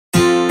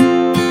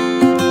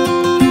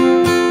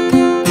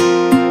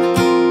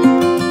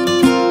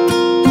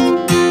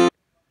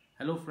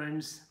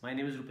friends, my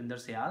name is Rupinder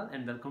Sayal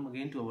and welcome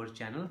again to our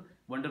channel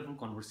Wonderful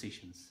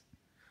Conversations.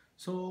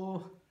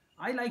 So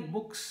I like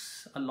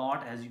books a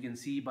lot, as you can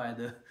see by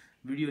the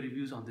video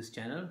reviews on this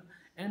channel,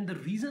 and the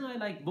reason I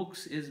like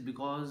books is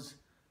because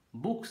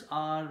books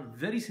are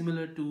very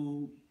similar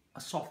to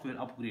a software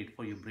upgrade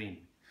for your brain.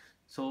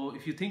 So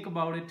if you think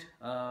about it,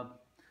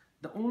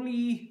 the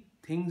only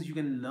things you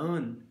can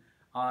learn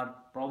are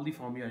probably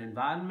from your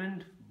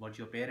environment, what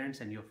your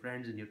parents and your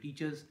friends and your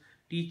teachers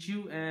teach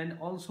you, and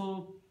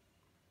also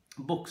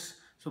books.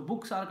 So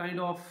books are kind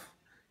of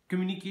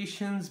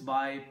communications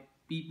by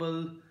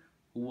people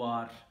who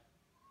are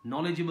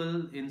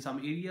knowledgeable in some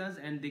areas,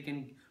 and they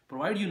can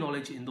provide you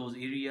knowledge in those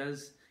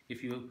areas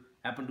if you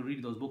happen to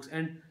read those books.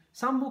 And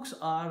some books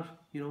are,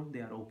 they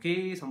are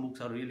okay, some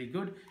books are really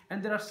good,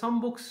 and there are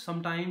some books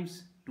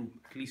sometimes, to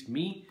at least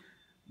me,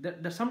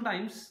 that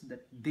sometimes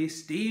that they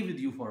stay with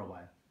you for a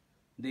while.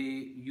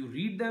 You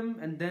read them,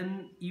 and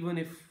then even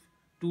if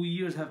 2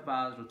 years have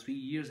passed or 3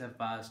 years have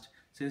passed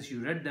since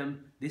you read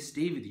them, they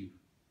stay with you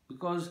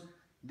because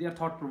they are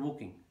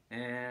thought-provoking,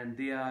 and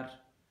they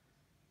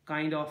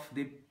kind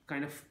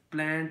of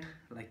plant,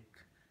 like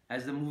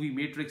as the movie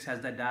Matrix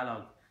has that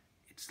dialogue,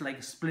 it's like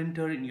a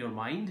splinter in your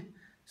mind.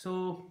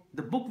 So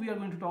the book we are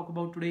going to talk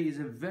about today is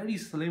a very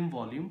slim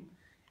volume,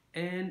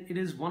 and it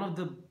is one of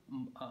the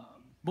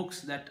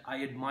books that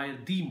I admire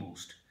the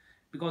most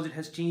because it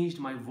has changed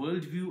my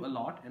worldview a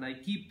lot, and I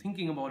keep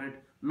thinking about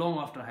it long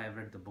after I have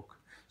read the book.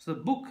 So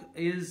the book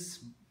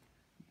is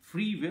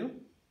Free Will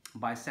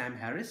by Sam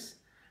Harris.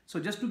 So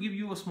just to give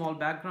you a small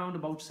background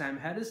about Sam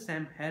Harris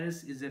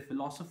is a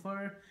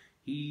philosopher.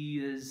 He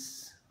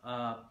is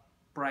a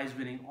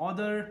prize-winning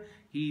author.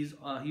 He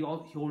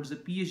holds a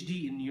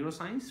PhD in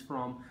neuroscience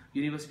from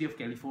University of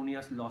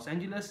California, Los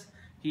Angeles.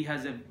 He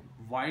has a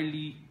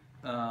wildly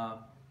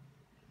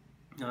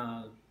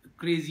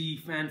crazy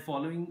fan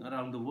following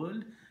around the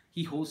world.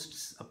 He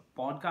hosts a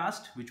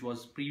podcast which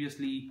was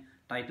previously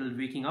titled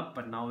Waking Up,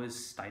 but now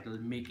is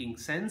titled Making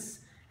Sense.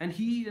 And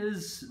he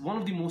is one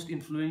of the most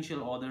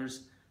influential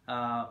authors,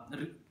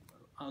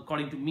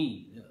 according to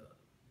me,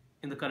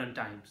 in the current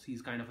times.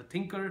 He's kind of a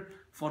thinker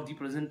for the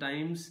present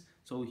times.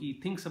 So he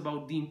thinks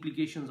about the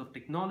implications of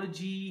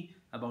technology,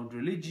 about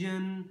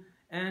religion,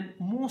 and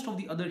most of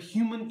the other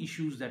human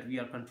issues that we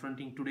are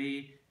confronting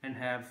today and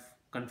have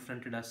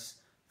confronted us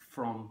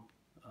from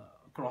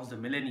across the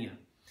millennia.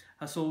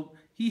 So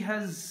he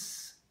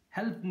has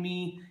helped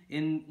me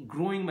in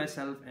growing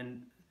myself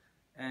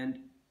and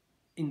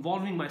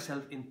involving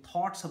myself in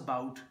thoughts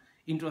about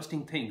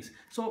interesting things.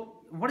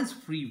 So what is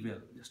free will?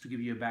 Just to give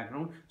you a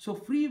background. So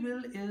free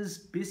will is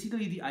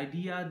basically the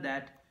idea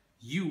that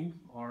you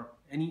or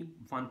any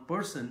one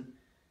person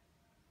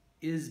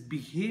is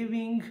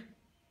behaving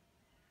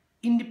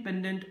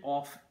independent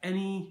of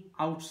any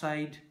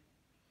outside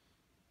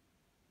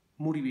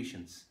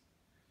motivations.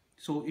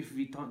 So if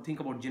we think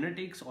about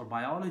genetics or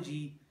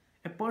biology,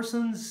 a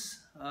person's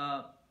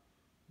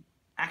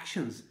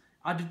actions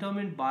are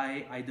determined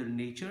by either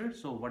nature,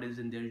 so what is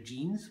in their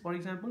genes, for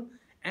example,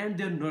 and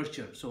their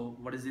nurture, so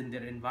what is in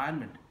their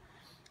environment.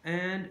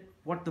 And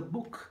what the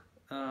book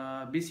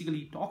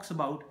basically talks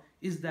about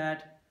is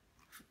that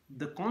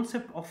the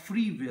concept of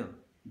free will,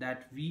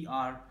 that we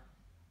are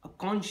a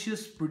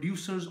conscious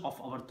producers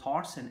of our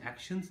thoughts and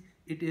actions,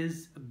 it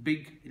is a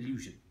big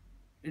illusion.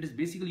 It is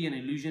basically an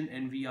illusion,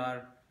 and we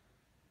are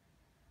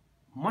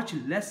much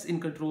less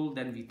in control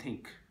than we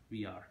think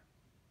we are.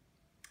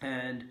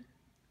 And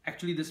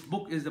actually this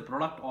book is the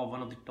product of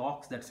one of the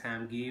talks that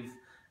Sam gave.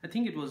 I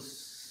think it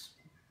was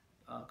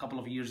a couple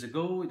of years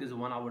ago. It is a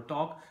 1-hour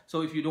talk.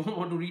 So if you don't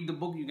want to read the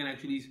book, you can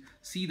actually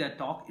see that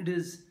talk.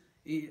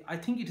 I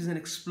think it is an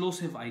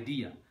explosive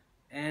idea,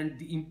 and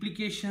the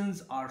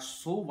implications are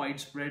so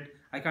widespread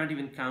I can't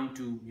even count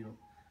to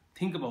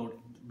think about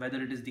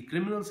whether it is the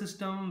criminal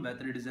system,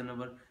 whether it is in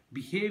our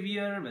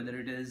behavior, whether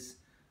it is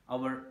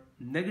our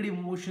negative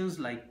emotions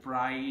like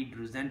pride,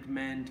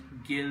 resentment,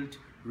 guilt,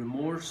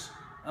 remorse.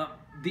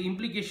 The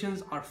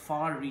implications are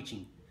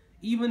far-reaching,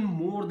 even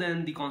more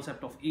than the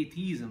concept of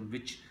atheism,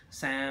 which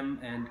Sam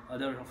and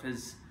other of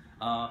his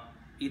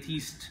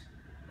atheist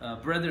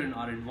brethren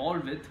are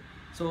involved with.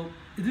 So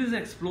it is an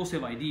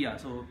explosive idea.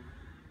 So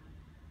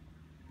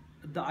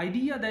the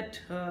idea that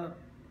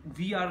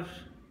we are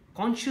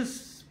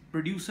conscious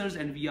producers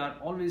and we are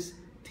always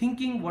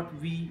thinking what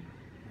we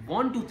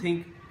want to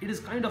think, it is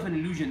kind of an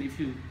illusion if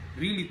you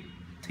really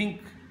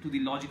think to the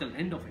logical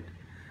end of it.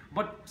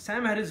 But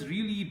Sam Harris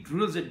really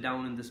drills it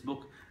down in this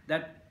book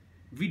that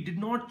we did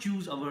not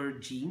choose our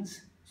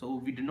genes, so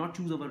we did not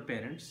choose our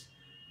parents,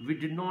 we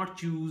did not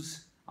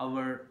choose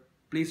our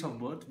place of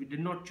birth, we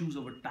did not choose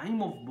our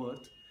time of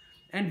birth,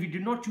 and we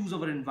did not choose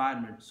our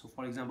environment. So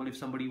for example, if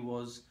somebody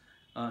was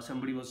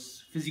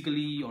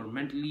physically or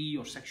mentally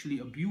or sexually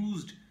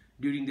abused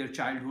during their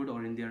childhood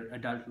or in their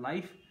adult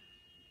life,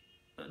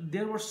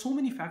 there were so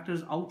many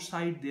factors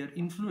outside their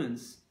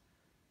influence,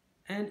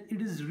 and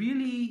it is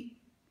really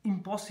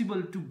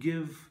impossible to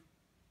give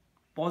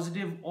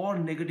positive or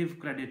negative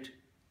credit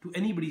to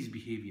anybody's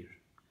behavior.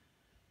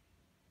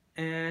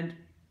 And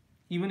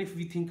even if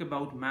we think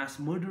about mass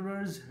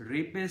murderers,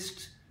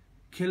 rapists,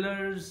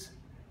 killers,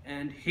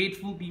 and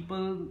hateful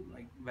people,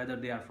 like whether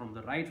they are from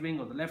the right wing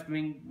or the left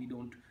wing, we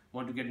don't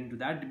want to get into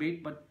that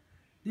debate, but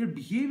their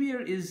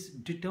behavior is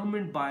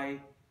determined by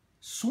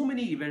so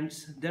many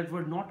events that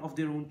were not of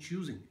their own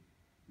choosing,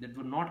 that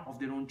were not of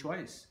their own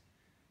choice.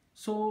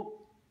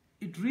 So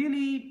it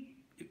really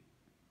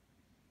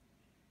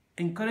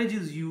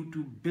encourages you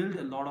to build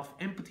a lot of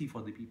empathy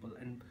for the people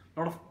and a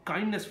lot of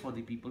kindness for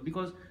the people,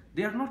 because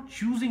they are not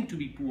choosing to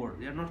be poor,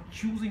 they are not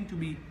choosing to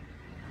be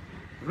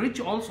rich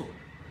also,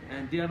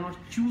 and they are not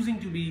choosing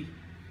to be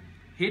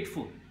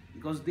hateful,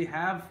 because they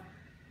have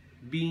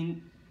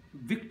been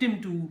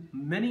victim to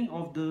many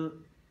of the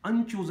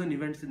unchosen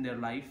events in their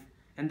life,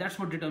 and that's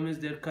what determines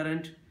their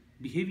current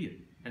behavior,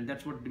 and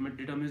that's what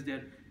determines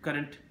their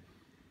current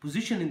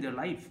position in their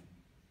life.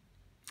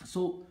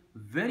 So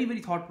very,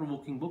 very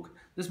thought-provoking book.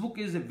 This book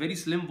is a very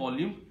slim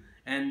volume,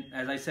 and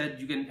as I said,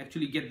 you can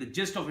actually get the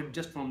gist of it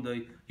just from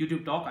the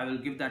YouTube talk. I will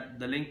give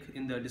the link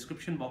in the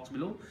description box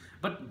below.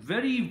 But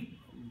very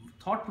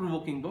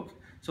thought-provoking book.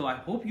 So I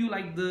hope you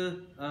like the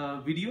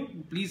video.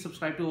 Please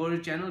subscribe to our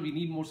channel. We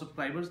need more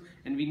subscribers,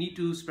 and we need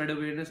to spread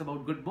awareness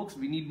about good books.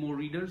 We need more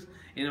readers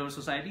in our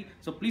society.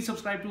 So please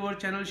subscribe to our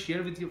channel,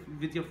 share with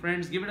your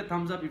friends, give it a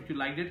thumbs up if you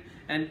liked it,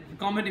 and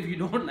comment if you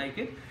don't like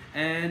it.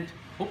 And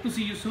hope to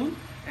see you soon,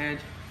 and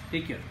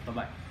take care.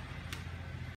 Bye-bye.